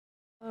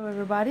Hello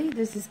everybody,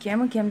 this is Kim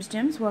with Kim's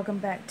Gems. Welcome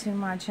back to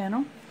my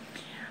channel.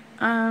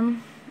 I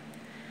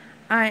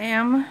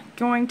am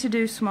going to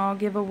do small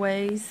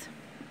giveaways,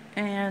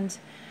 and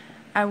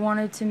I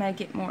wanted to make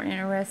it more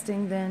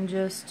interesting than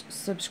just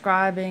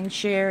subscribing,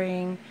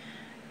 sharing,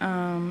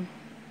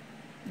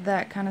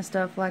 that kind of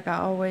stuff like I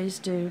always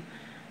do.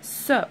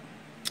 So,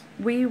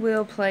 we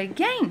will play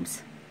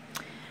games.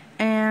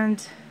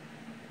 And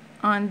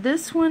on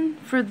this one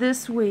for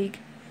this week,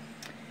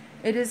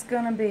 it is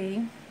going to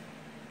be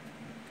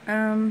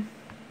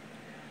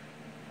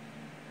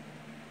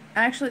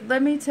actually,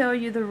 let me tell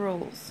you the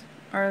rules,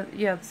 or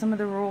yeah, some of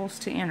the rules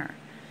to enter.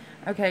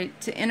 Okay,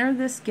 to enter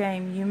this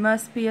game, you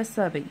must be a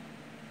subby.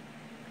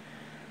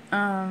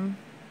 2,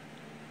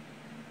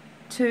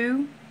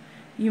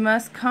 you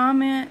must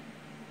comment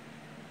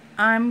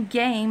 "I'm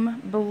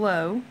game"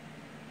 below.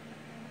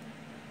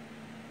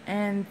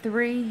 And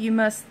 3, you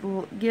must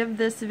give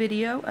this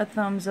video a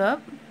thumbs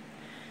up.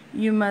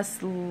 You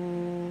must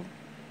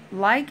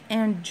like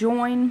and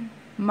join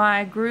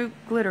my group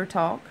Glitter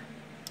Talk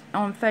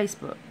on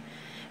Facebook,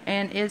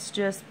 and it's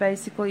just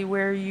basically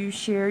where you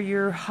share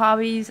your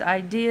hobbies,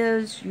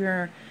 ideas,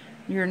 your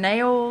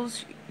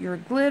nails, your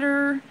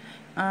glitter.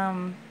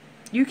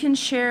 You can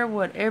share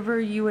whatever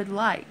you would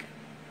like.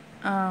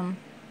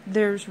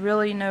 There's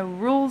really no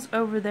rules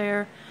over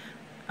there,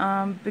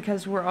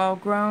 because we're all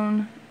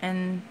grown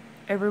and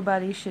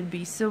everybody should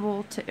be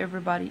civil to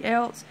everybody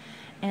else,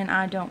 and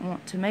I don't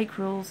want to make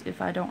rules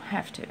if I don't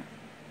have to.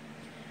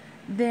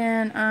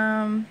 Then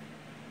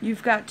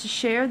you've got to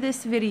share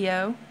this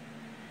video.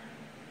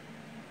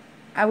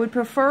 I would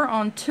prefer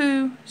on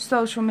 2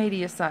 social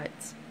media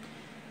sites.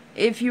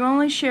 If you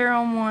only share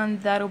on one,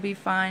 that'll be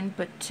fine,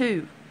 but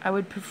 2, I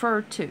would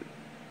prefer 2.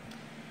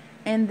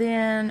 And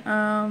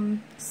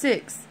then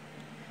 6,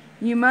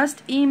 you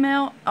must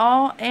email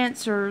all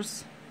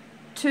answers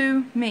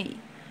to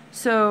me,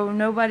 so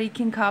nobody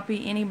can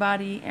copy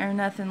anybody or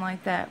nothing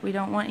like that. We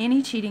don't want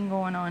any cheating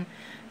going on.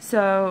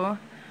 So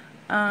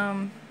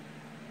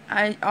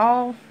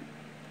all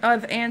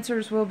of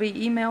answers will be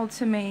emailed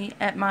to me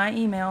at my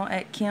email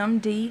at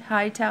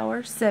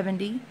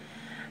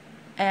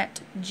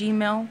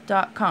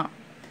kimdhightower70@gmail.com.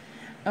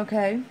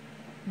 Okay,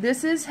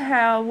 this is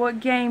what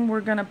game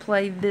we're going to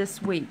play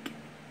this week.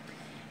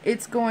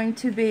 It's going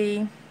to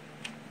be,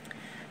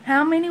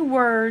 how many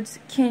words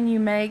can you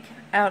make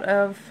out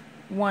of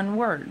one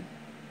word?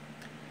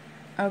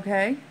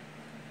 Okay,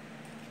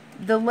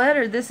 the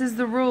letter, this is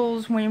the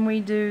rules when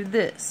we do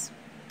this.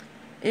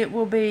 It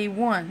will be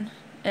 1.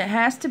 It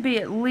has to be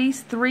at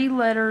least 3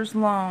 letters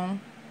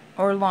long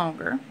or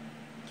longer.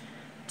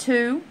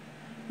 2,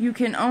 you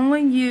can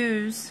only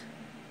use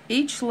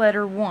each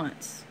letter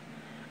once.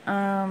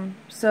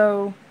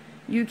 So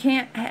you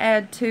can't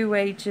add 2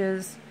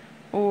 H's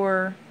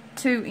or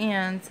 2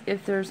 N's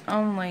if there's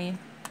only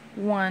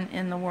 1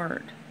 in the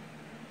word.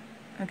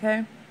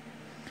 Okay?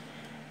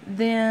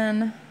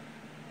 Then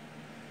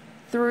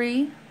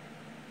 3,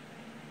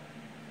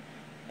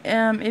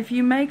 if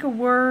you make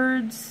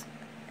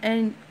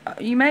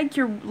you make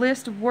your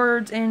list of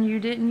words and you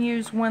didn't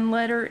use 1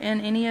 letter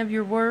in any of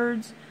your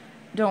words,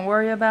 don't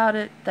worry about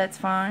it, that's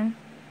fine.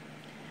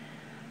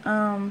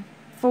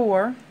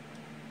 4,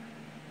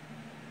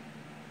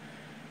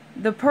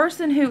 the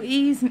person who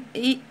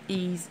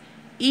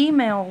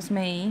emails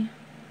me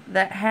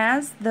that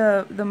has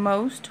the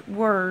most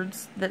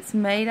words that's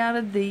made out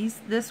of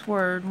this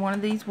word, one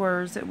of these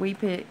words that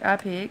I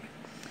pick,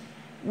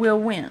 will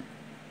win.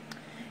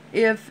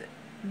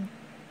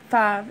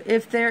 5,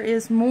 if there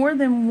is more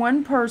than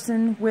one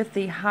person with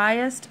the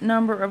highest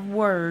number of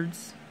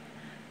words,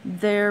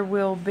 there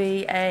will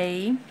be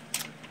a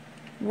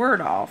word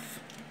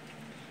off.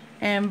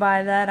 And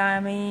by that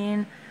I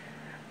mean,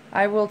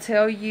 I will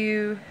tell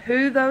you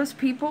who those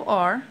people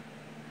are,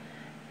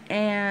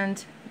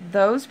 and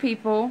those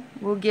people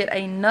will get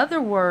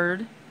another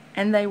word,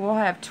 and they will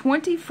have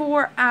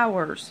 24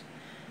 hours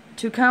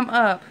to come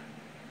up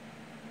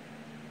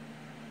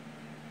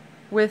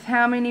with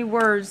how many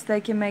words they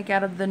can make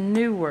out of the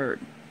new word.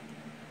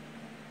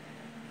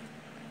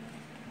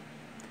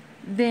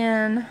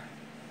 Then,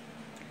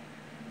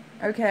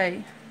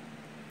 okay,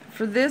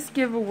 for this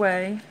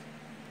giveaway,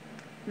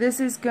 this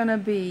is going to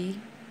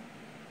be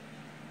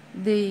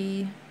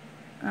the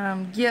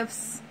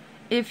gifts.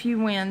 If you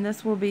win,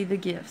 this will be the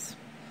gifts.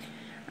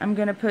 I'm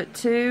going to put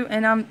 2,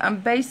 and I'm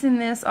basing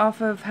this off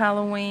of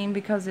Halloween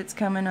because it's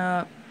coming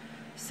up.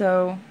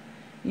 So,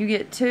 you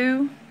get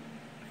 2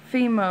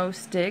 Fimo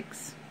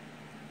sticks.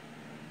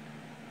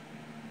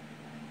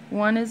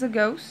 1 is a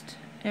ghost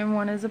and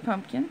 1 is a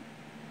pumpkin.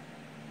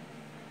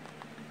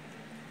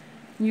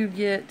 You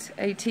get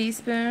a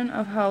teaspoon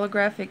of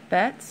holographic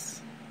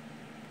bats.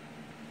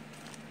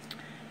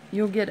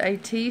 You'll get a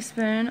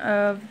teaspoon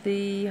of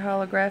the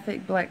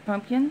holographic black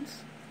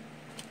pumpkins.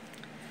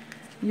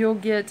 You'll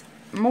get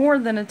more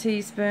than a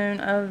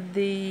teaspoon of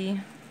the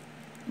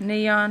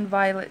neon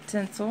violet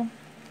tinsel.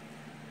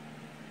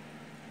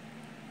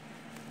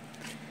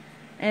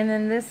 And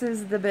then this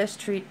is the best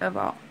treat of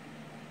all.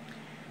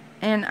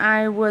 And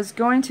I was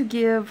going to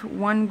give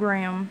 1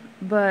 gram,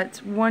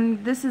 but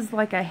this is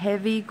like a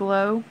heavy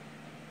glow.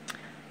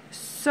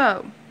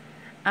 So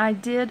I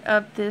did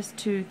up this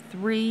to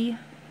 3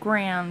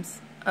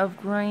 grams of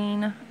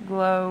green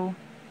glow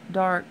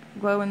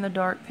in the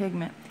dark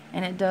pigment.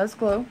 And it does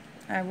glow.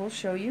 I will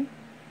show you.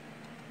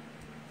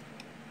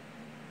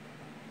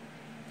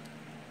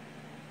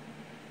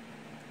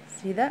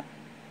 See that?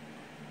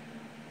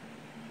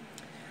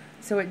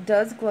 So it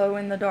does glow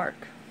in the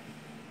dark.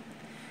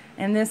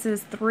 And this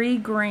is 3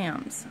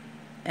 grams.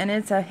 And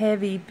it's a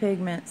heavy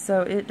pigment,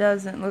 so it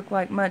doesn't look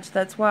like much.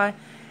 That's why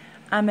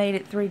I made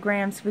it 3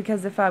 grams,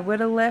 because if I would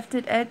have left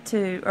it at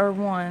 2 or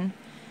 1,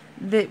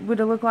 that would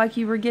have looked like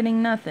you were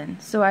getting nothing.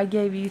 So I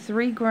gave you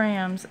 3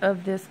 grams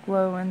of this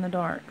glow in the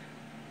dark.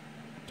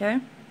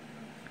 Okay?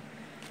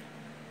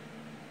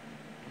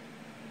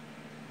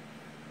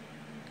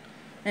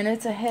 And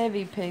it's a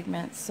heavy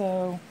pigment,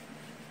 so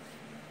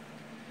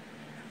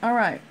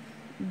alright,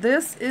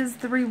 this is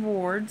the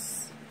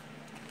rewards.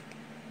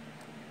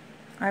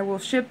 I will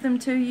ship them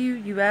to you.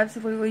 You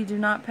absolutely do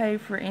not pay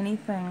for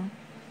anything.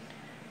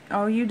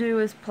 All you do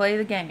is play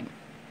the game.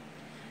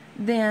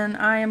 Then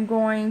I am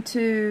going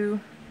to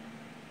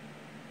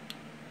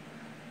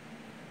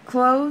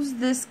close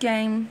this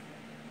game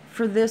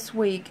for this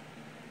week.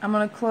 I'm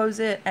going to close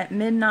it at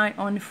midnight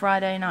on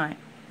Friday night.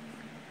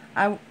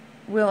 I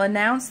will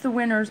announce the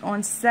winners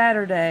on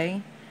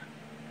Saturday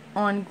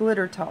on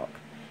Glitter Talk.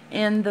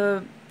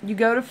 You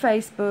go to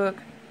Facebook,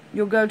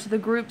 you'll go to the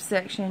group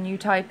section, you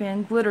type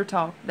in Glitter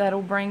Talk,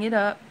 that'll bring it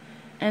up,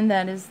 and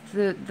that is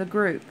the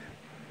group.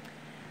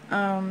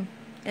 In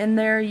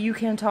there you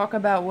can talk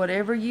about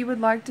whatever you would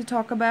like to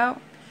talk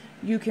about.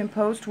 You can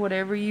post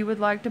whatever you would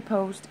like to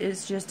post.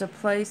 It's just a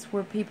place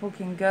where people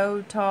can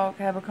go, talk,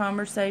 have a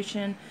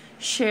conversation,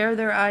 share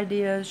their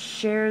ideas,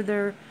 share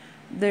their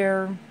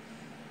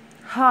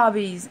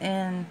hobbies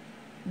and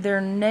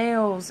their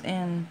nails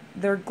and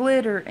their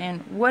glitter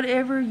and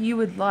whatever you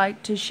would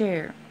like to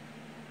share.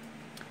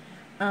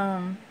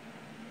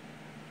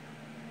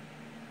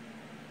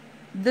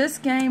 This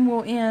game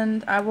will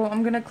end,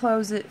 I'm going to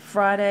close it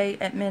Friday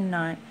at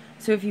midnight.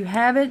 So if you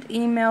haven't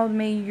emailed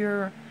me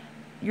your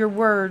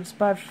words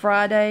by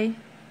Friday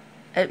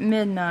at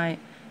midnight,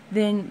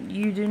 then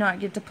you do not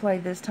get to play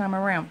this time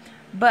around.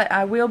 But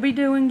I will be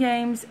doing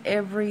games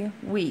every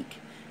week.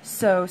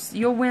 So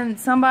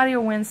somebody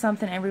will win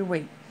something every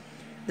week.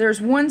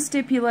 There's one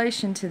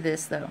stipulation to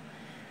this though.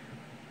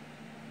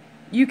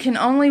 You can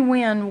only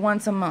win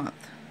once a month.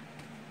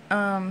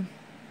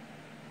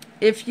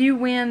 If you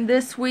win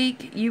this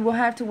week, you will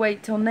have to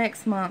wait till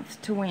next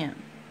month to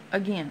win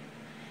again.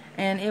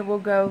 And it will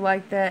go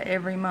like that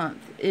every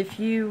month. If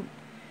you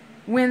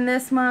win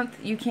this month,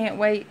 you can't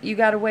wait. You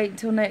got to wait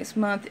until next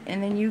month,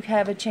 and then you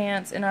have a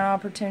chance and an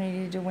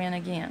opportunity to win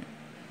again.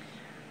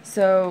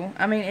 So,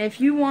 I mean,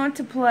 if you want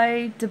to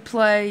play,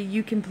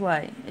 you can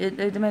play.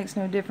 It makes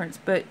no difference.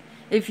 But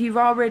if you've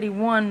already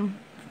won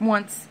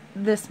once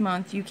this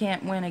month, you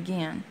can't win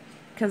again.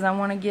 Because I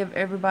want to give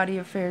everybody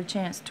a fair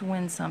chance to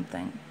win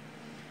something.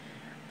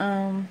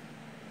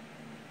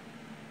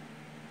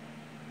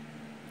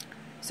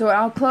 So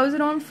I'll close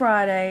it on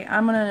Friday.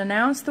 I'm going to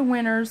announce the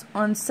winners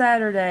on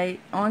Saturday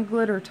on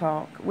Glitter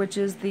Talk, which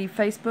is the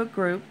Facebook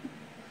group.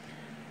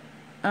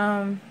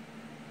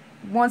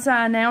 Once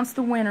I announce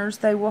the winners,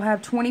 they will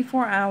have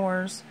 24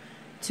 hours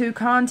to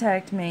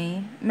contact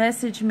me,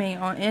 message me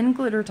in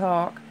Glitter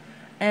Talk,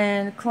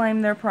 and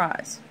claim their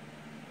prize.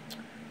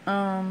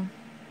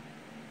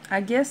 I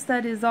guess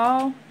that is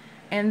all.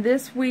 And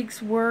this week's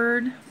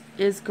word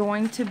is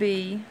going to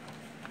be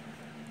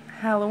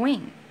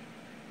Halloween.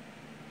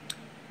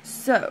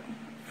 So,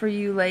 for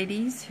you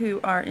ladies who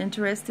are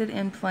interested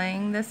in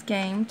playing this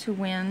game to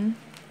win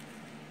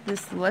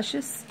this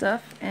luscious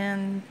stuff,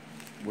 and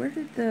where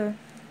did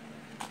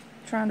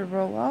trying to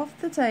roll off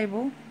the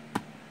table,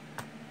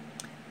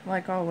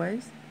 like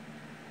always.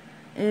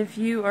 If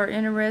you are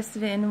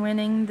interested in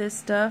winning this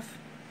stuff,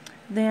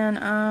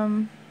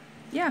 then,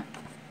 yeah,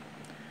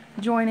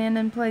 join in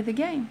and play the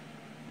game.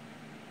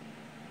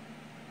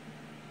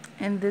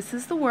 And this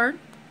is the word.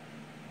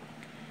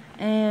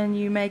 And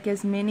you make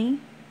as many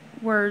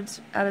words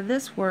out of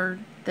this word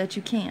that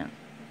you can.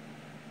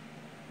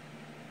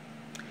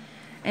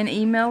 And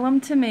email them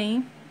to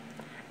me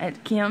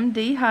at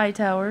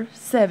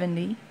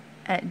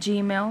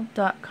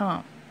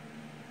kimdhightower70@gmail.com.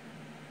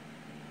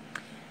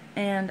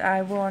 And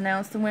I will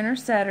announce the winner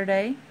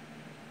Saturday.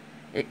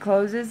 It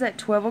closes at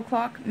 12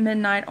 o'clock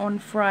midnight on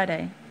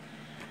Friday.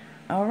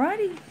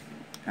 Alrighty.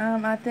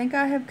 I think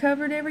I have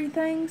covered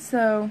everything,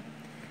 so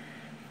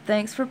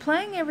thanks for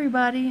playing,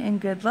 everybody,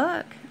 and good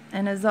luck.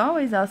 And as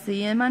always, I'll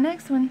see you in my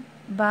next one.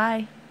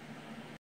 Bye.